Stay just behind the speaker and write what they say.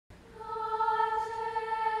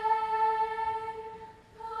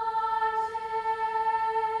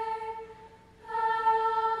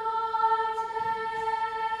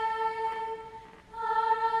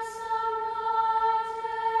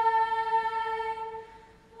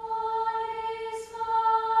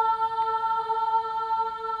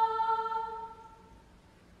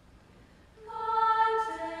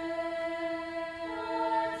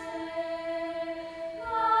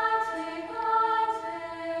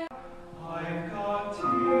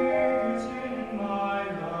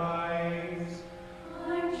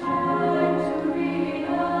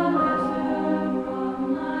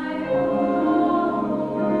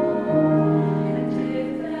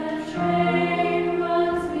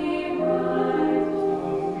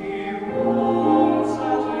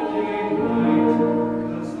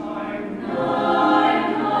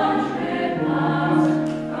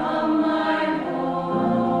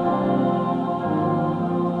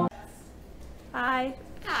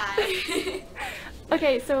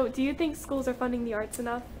Okay, so do you think schools are funding the arts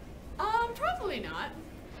enough? Probably not.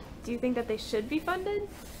 Do you think that they should be funded?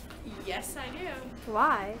 Yes, I do.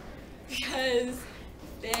 Why? Because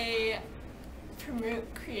they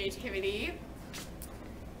promote creativity.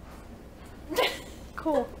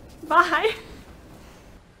 Cool. Bye.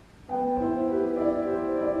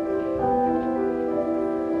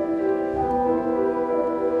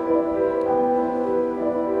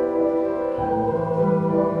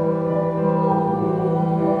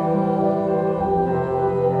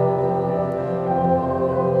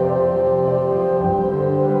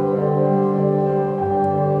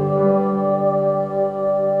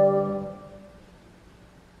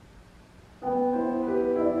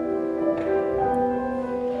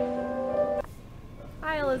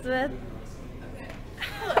 Hi, Elizabeth.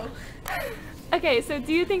 Hello. Okay, so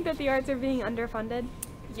do you think that the arts are being underfunded?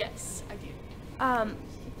 Yes, I do.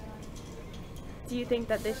 Do you think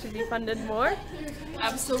that they should be funded more?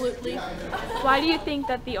 Absolutely. Why do you think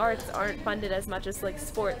that the arts aren't funded as much as like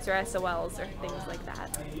sports or SOLs or things like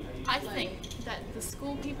that? I think that the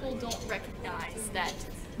school people don't recognize that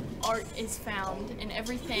art is found in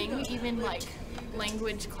everything, even like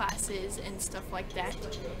language classes and stuff like that.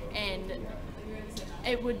 And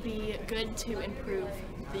it would be good to improve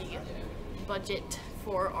the budget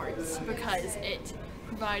for arts because it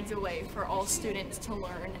provides a way for all students to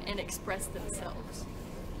learn and express themselves.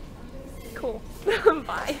 Cool.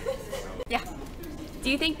 Bye. Yeah. Do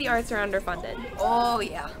you think the arts are underfunded? Oh,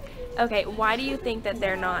 yeah. Okay, why do you think that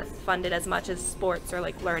they're not funded as much as sports or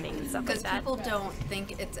like learning and stuff like Because that? people don't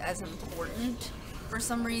think it's as important for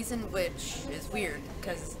some reason, which is weird.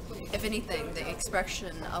 Because if anything, the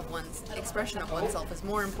expression of oneself is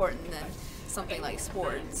more important than something like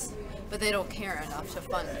sports. But they don't care enough to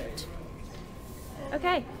fund it.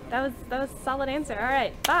 Okay, that was a solid answer. All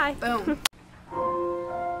right, bye. Boom.